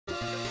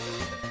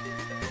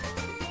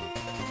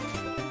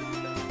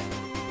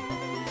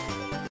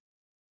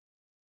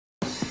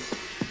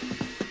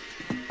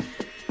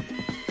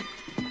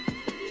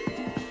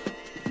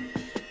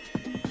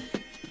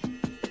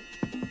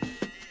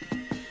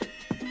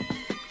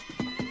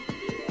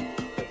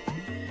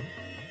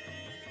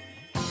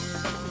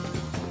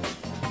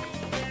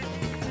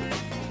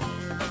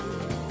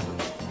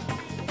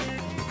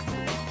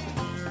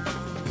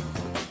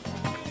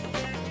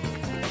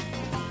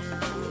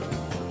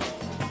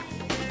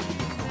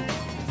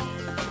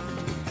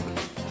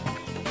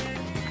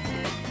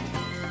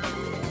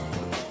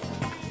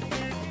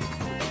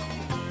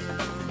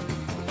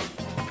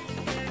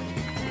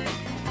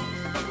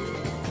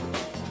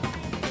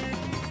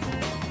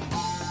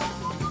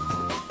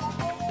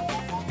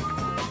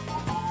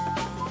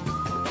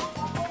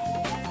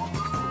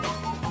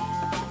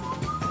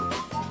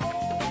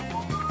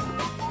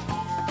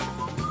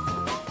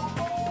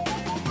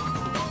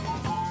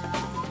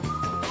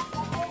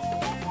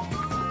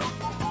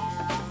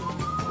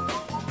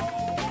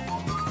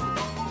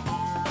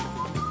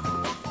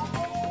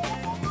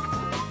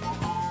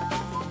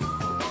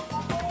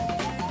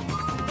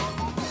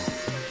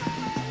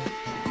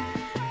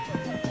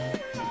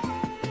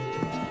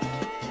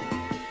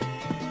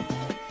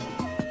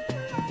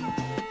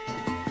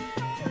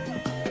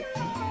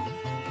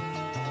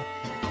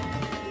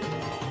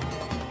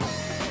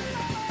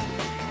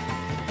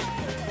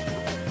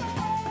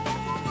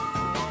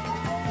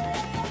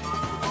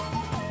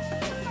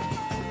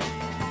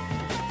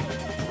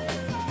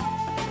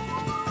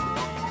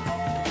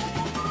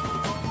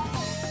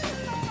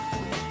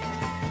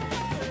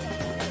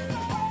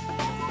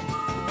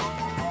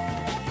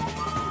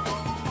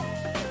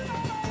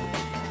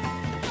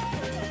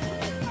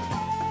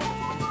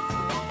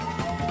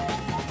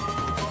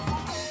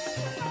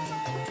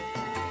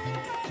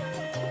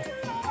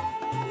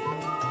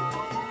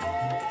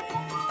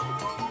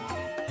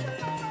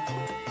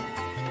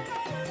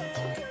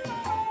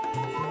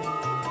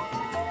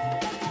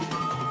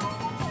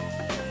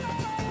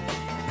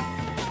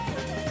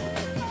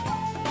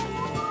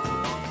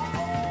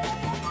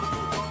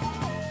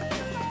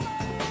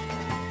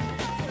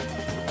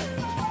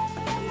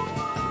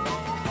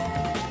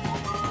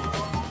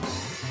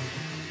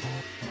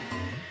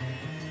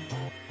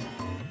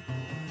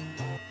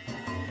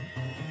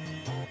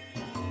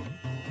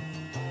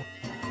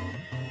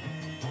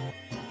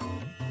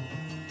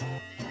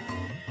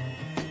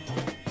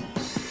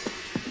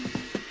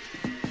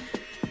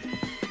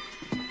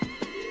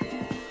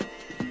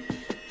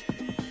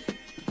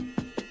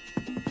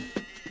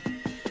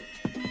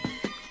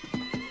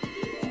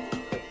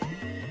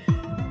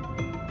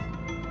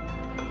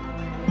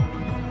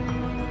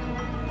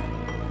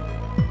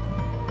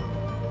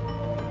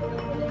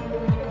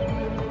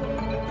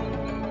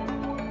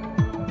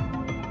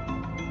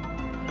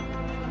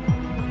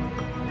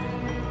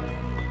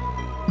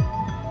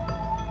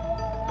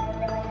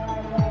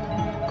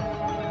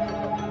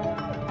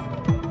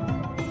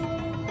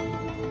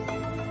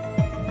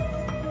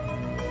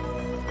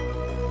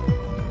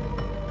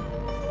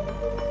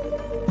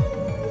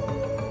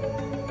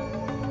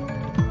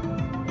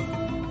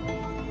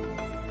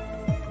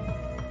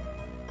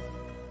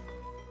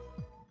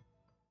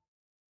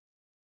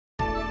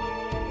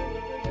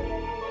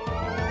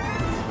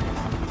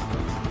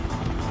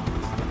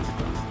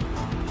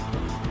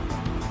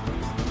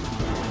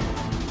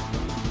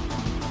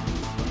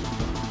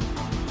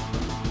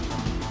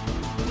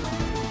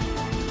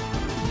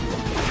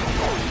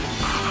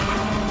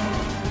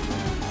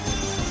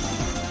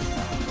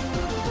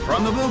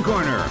From the blue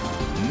corner,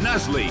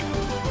 Nuzleaf.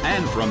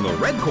 And from the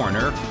red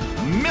corner,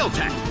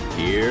 Miltank.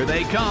 Here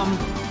they come.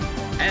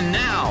 And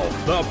now,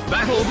 the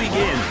battle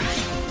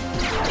begins.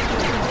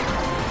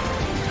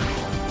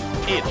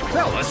 It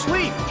fell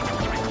asleep.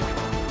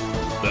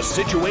 The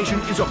situation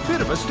is a bit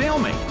of a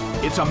stalemate.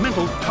 It's a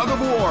mental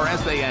tug-of-war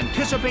as they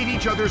anticipate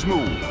each other's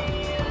move.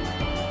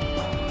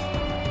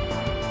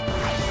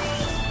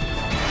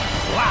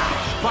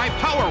 Flash by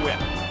Power Whip.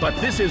 But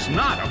this is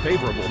not a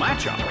favorable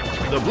matchup.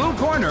 The blue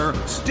corner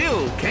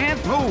still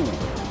can't move.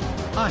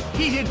 A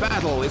heated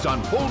battle is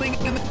unfolding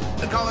in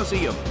the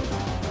Coliseum.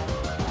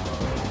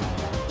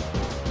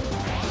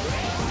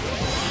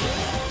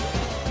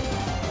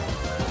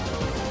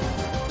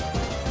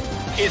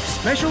 Its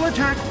special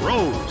attack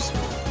rose.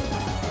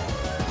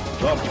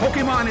 The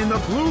Pokémon in the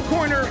blue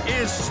corner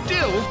is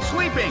still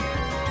sleeping.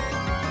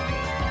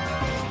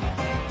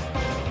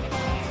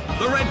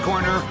 The red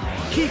corner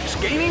keeps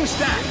gaining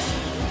stats.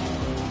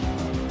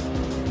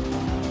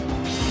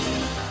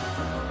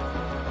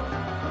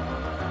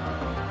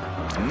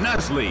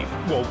 Nuzleaf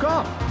woke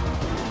up.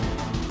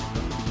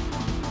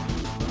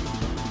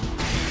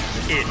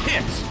 It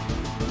hits.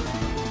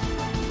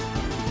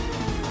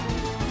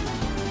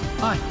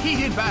 A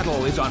heated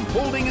battle is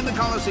unfolding in the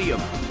Coliseum.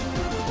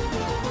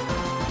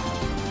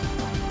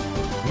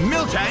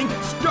 Miltank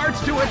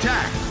starts to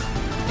attack.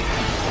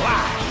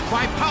 Flash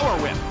by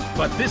Power Whip.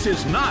 But this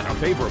is not a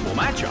favorable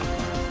matchup.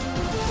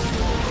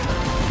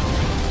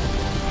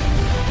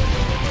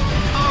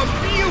 A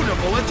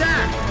beautiful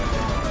attack.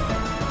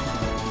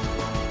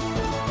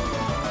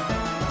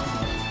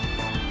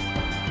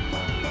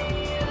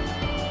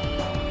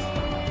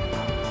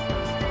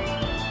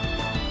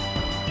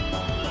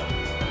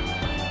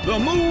 The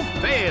move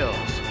fails.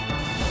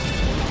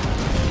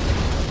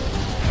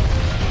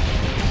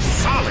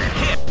 Solid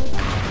hit.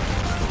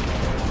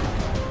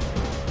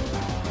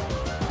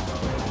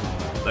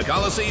 The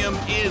Coliseum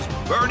is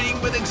burning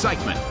with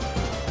excitement.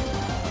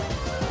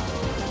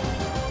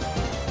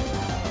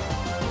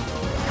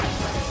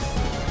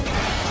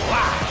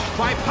 Flash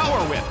by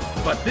Power Whip,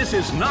 but this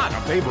is not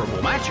a favorable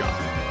matchup.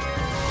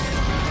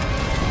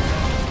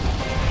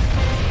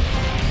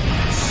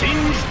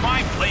 Singed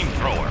by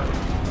Flamethrower.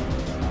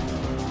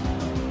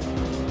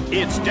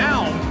 It's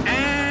down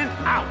and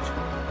out.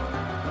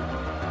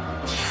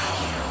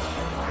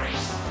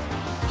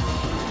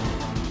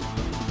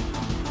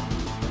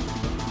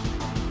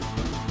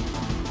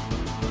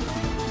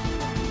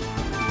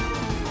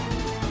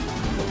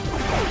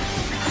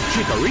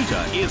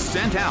 Chikorita is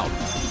sent out.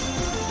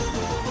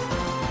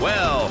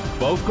 Well,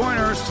 both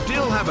corners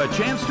still have a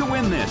chance to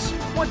win this.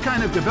 What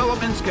kind of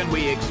developments can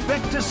we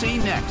expect to see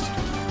next?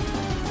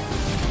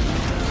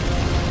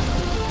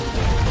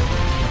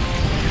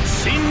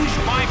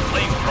 Singed by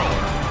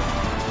Flamethrower.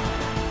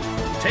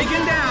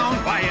 Taken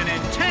down by an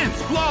intense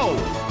blow.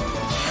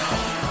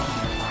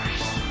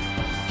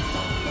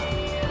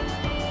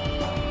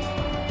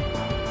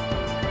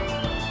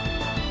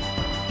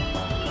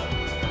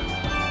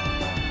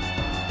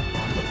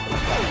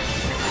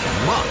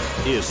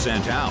 Muff is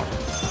sent out.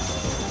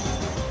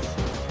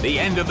 The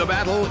end of the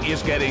battle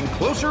is getting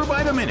closer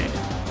by the minute.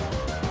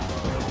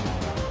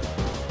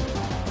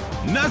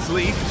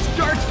 Nuzleaf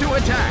starts to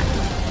attack.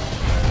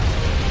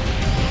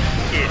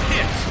 It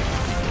hits.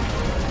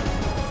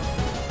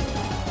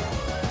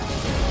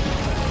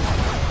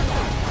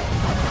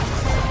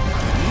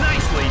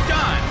 Nicely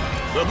done.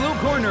 The blue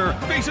corner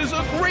faces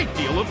a great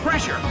deal of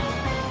pressure.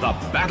 The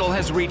battle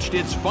has reached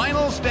its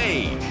final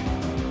stage.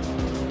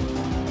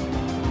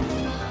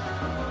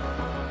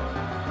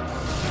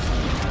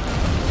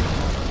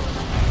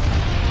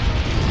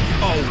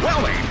 A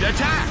well-aimed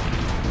attack.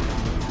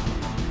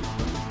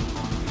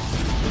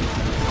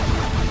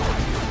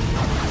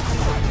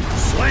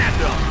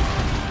 Slammed him.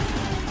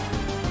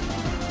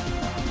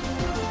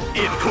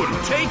 It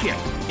couldn't take it.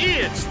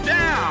 It's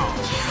down.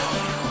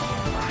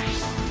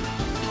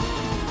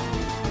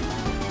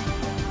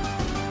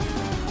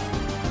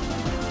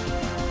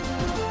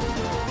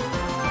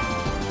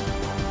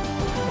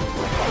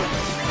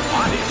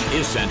 Spinach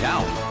is sent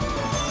out.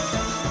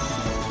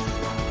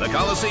 The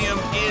Coliseum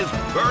is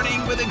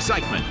burning with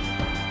excitement.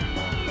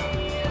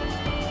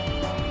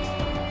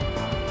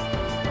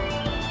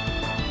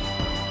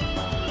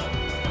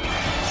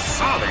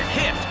 Solid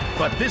hit,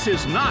 but this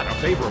is not a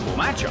favorable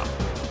matchup.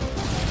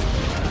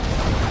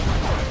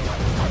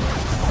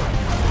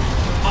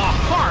 A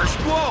harsh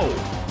blow.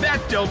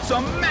 That dealt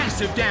some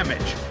massive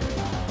damage.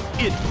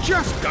 It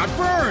just got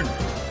burned.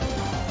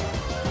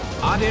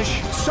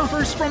 Oddish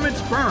suffers from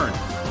its burn.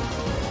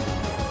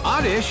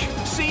 Oddish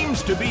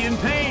seems to be in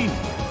pain.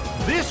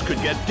 This could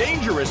get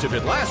dangerous if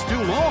it lasts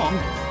too long.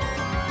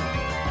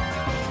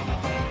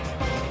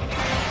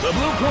 The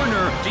blue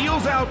corner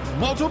deals out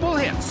multiple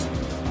hits.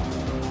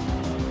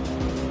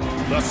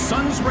 The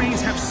sun's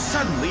rays have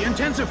suddenly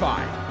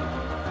intensified.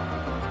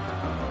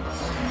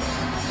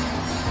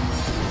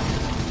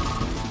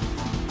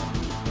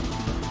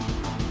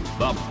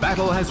 The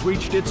battle has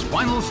reached its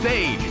final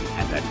stage,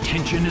 and the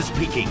tension is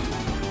peaking.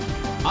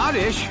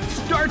 Oddish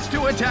starts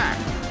to attack.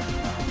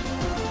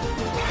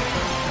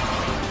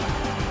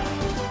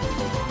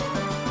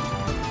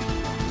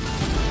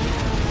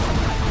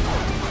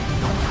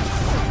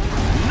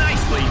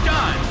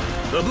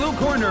 The blue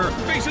corner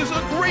faces a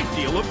great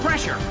deal of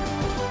pressure.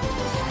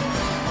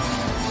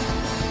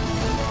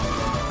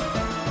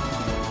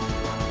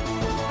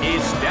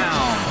 It's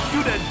down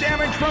due to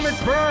damage from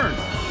its burn.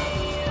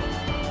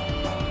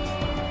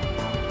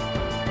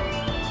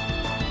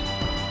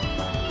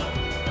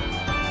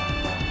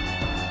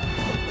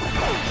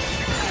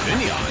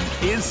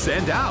 Minion is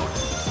sent out.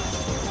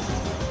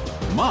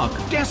 Muck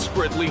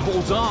desperately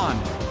holds on.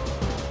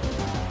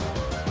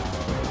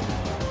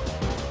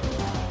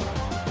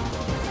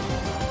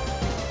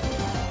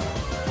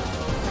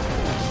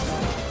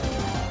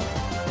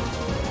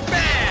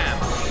 Bam!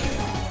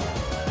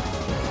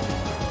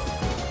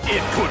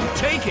 It couldn't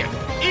take it.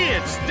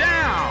 It's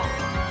down.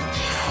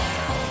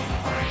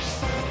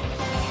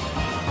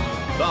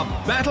 The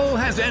battle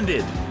has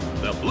ended.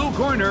 The blue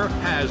corner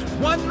has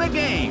won the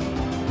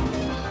game.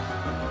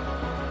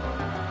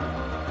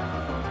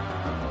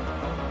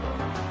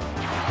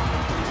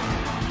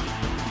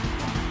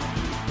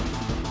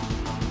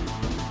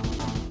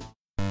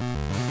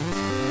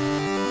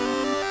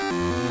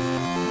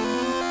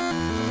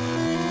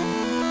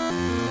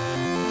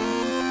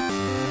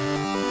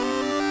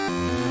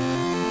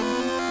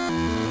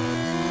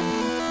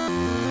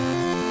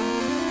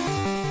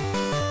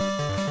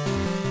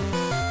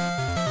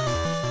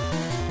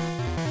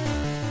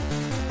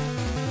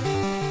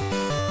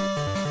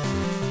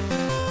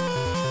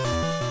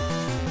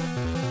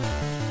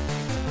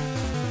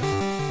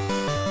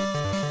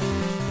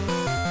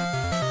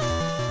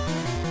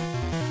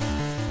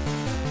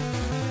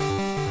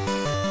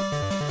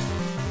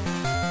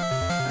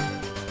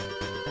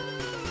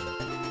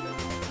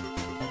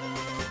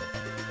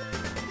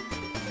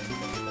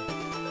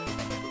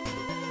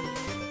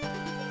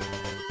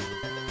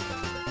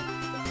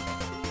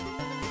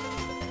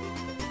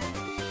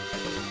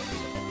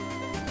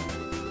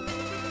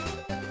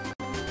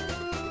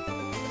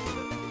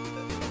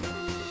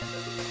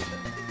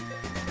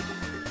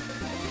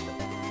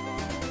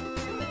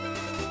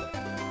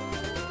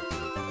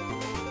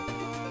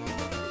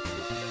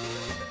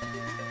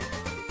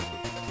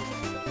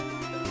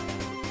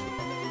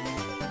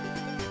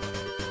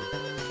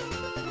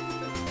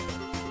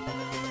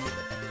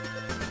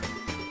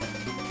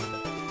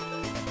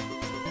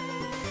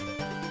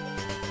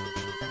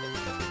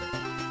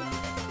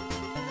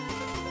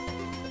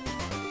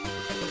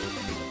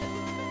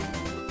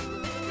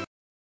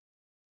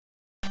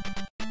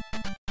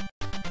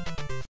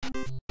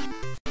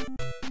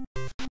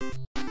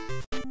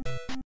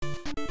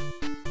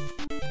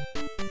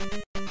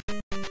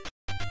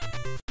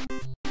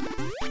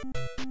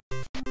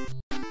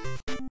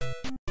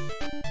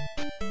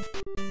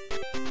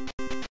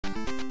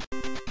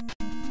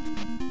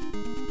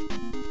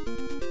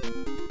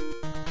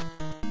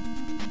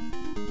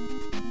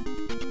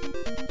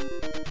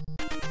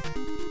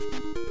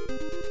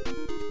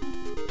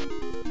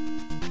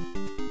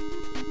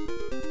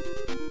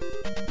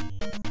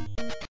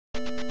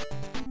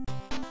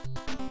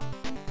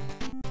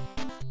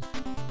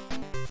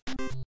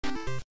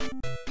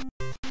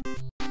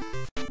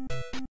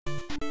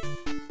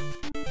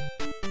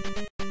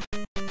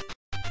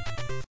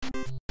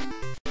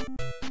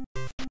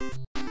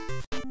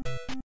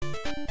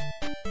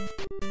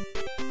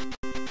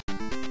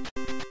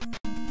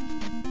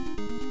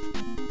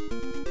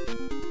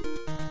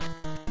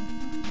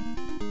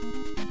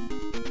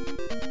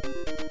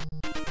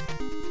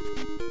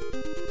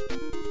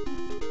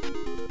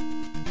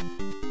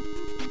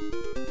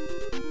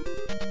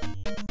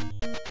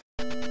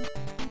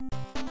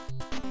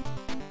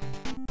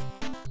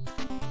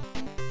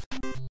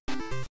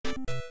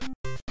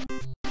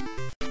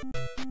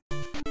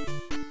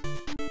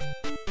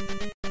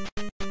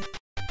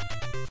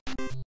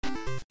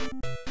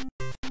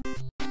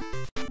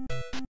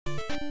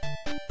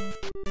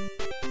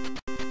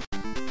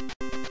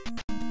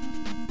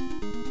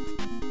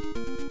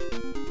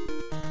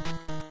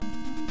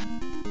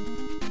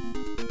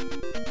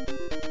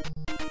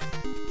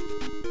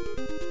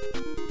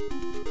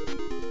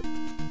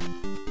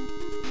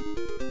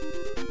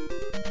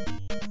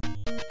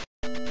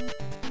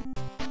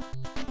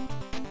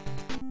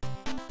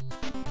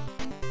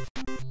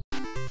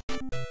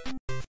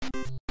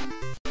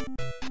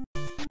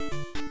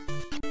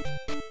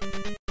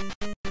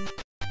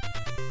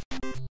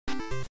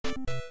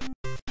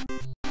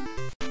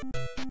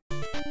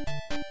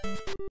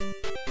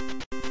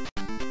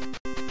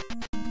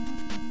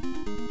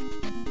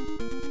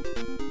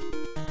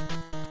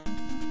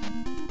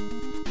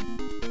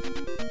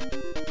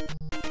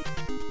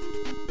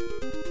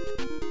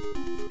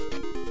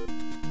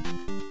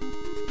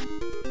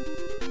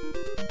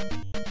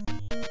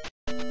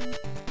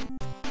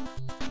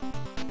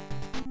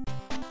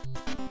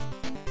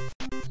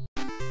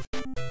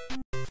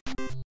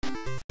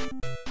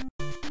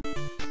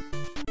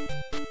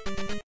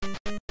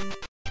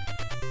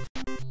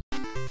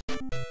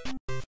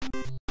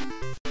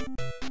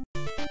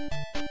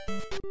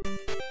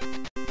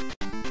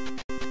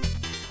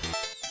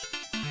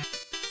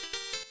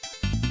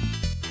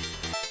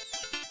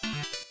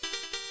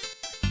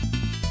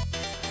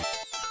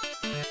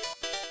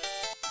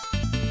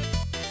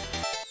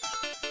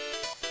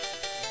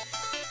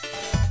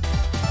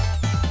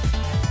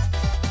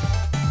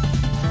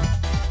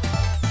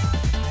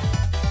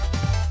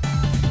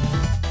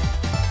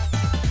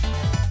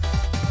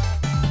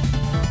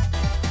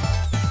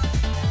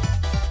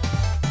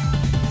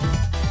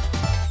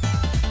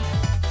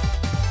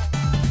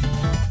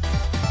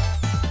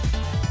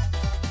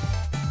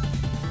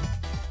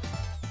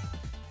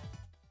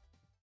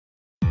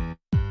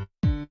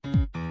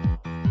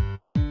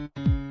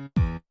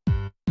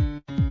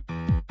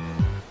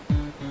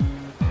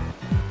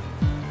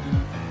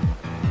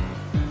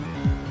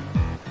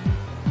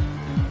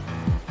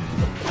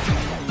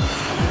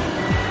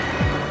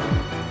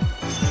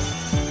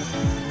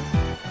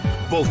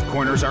 Both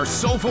corners are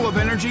so full of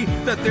energy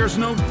that there's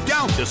no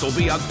doubt this will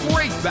be a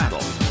great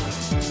battle.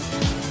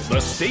 The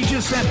stage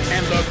is set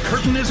and the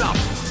curtain is up.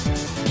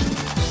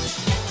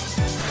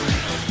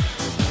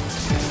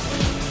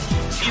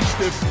 Its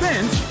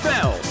defense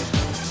fell.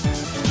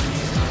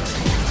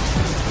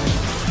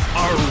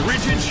 A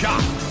rigid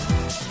shot.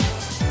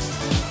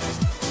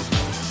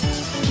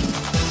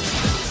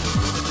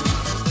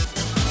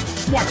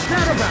 What's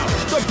that about?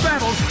 The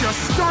battle's just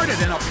started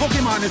and a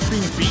Pokémon is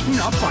being beaten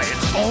up by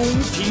its own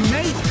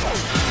teammate.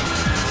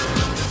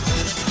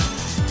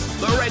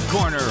 The red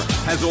corner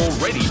has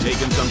already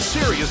taken some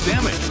serious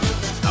damage.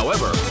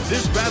 However,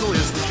 this battle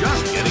is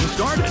just getting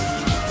started.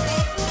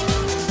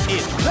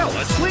 It fell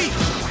asleep.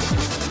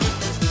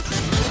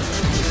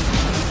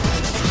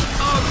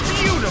 A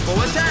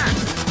beautiful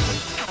attack.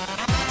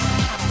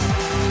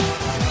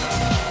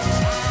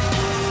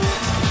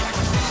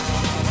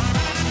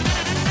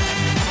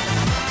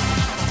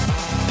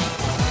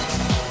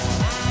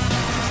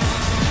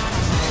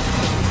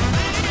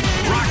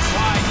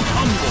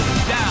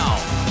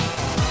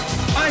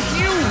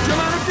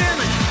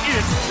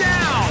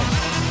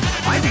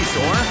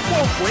 Icysaur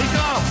won't wake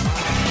up!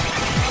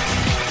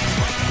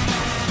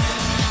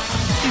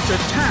 Its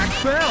attack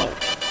fell!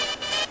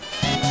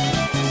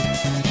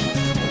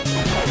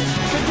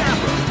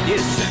 Kadabra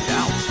is sent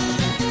out.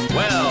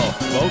 Well,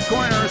 both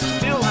corners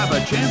still have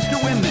a chance to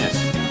win this.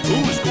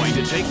 Who's going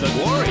to take the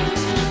glory?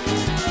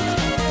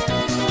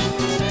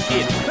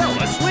 It fell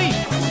asleep!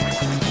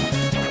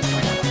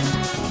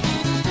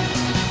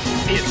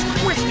 It's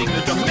twisting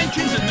the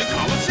dimensions in the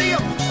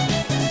Colosseum!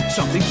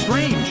 Something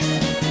strange.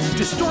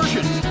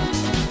 Distortion.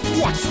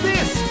 What's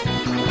this?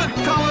 The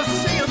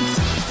Colosseum.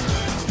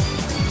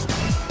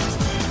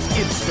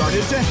 It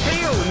started to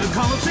hail in the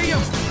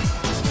Colosseum.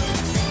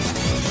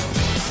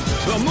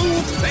 The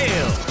move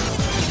failed.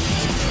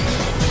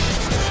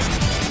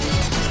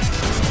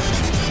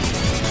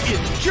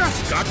 It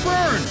just got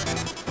burned.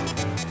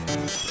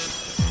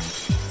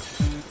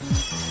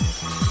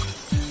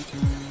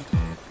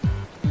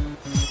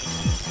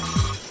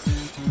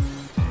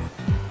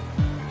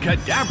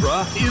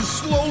 Kadabra is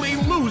slowly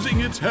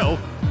losing its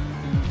health.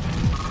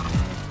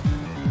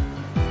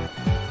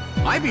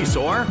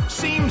 Ivysaur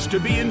seems to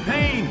be in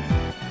pain.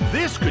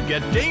 This could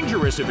get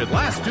dangerous if it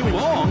lasts too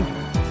long.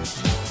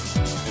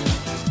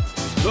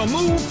 The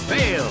move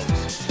fails.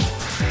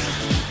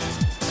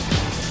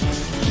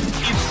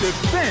 Its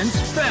defense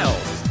fell.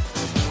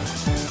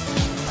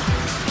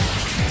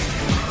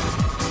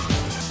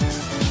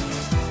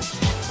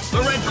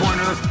 The red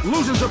corner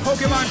loses a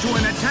Pokémon to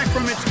an attack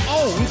from its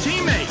own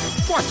teammate.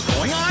 What's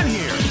going on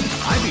here?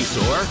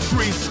 Ivysaur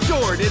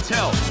restored its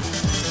health.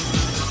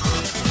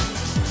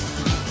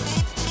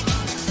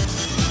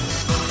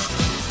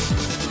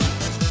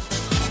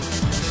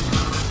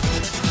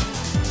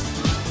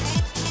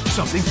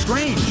 Something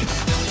strange.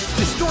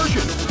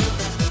 Distortion.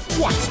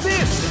 What's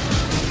this?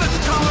 The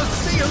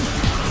Colosseum.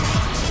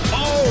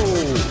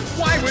 Oh,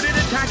 why would it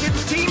attack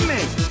its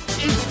teammate?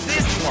 Is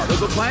this part of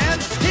the plan?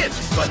 Hit,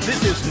 but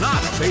this is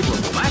not a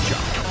favorable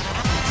matchup.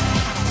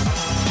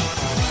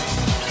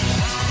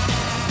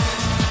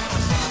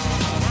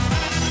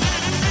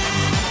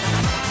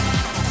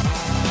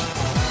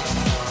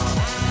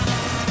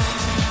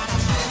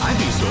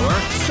 Ivysaur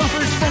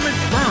suffers from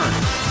its burn.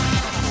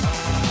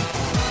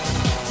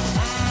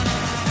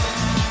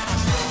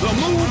 The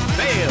move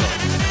failed.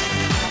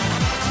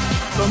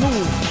 The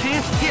move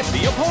can't hit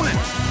the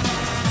opponent.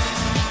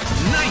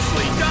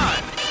 Nicely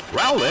done.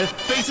 Rowlet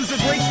faces a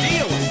great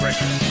deal of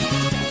pressure.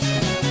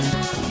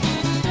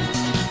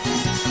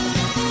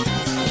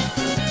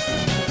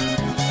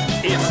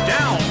 It's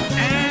down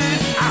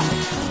and out.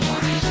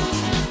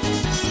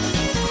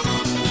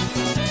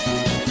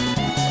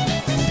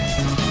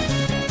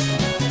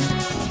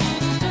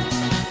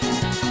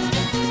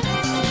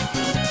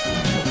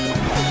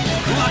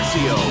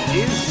 Luxio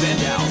is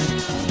sent out.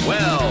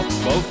 Well,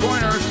 both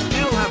corners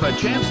still have a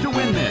chance to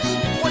win this.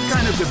 What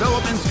kind of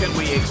developments can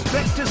we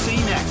expect to see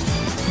next?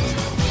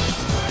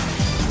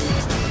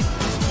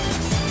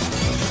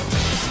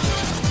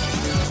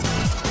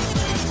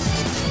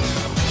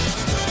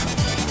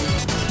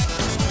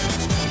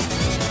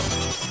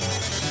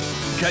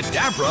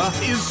 Kadabra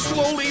is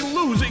slowly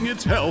losing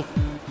its health.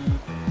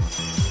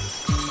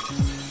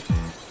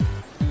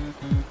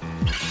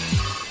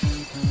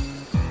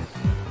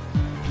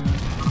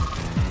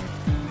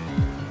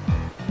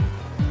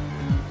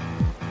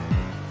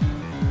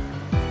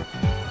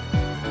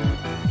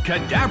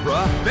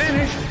 Kadabra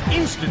vanished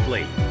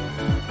instantly.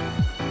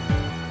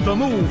 The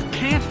move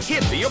can't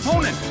hit the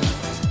opponent.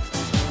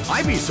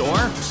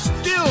 Ivysaur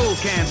still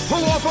can't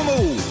pull off a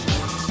move.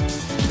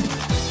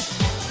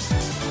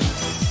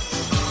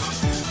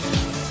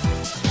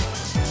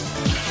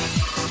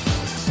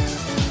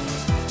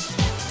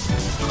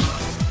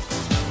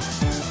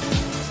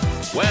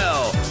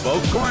 Well,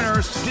 both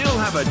corners still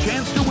have a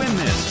chance to win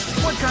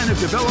this. What kind of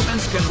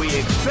developments can we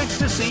expect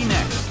to see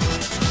next?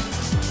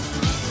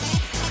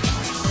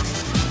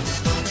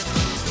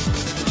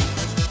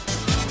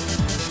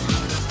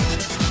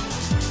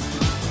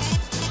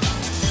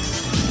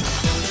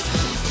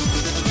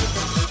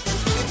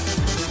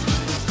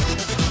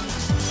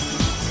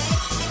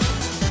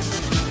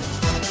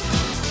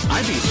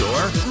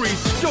 Icysaur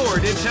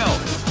restored its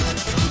health.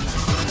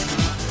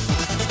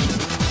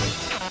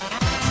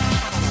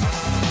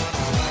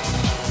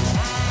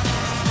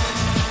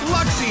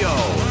 Luxio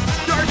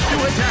starts to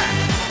attack.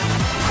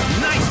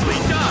 Nicely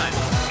done.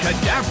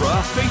 Kadabra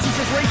faces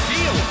a great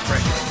deal of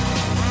pressure.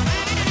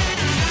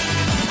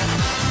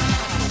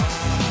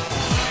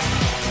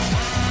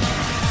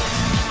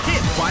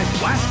 Hit by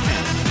Blast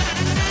Cannon.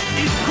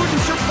 It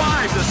couldn't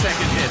survive the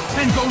second hit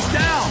and goes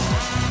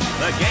down.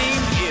 The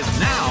game is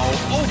now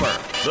over.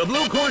 The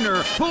blue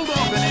corner pulled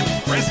off an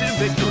impressive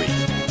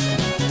victory.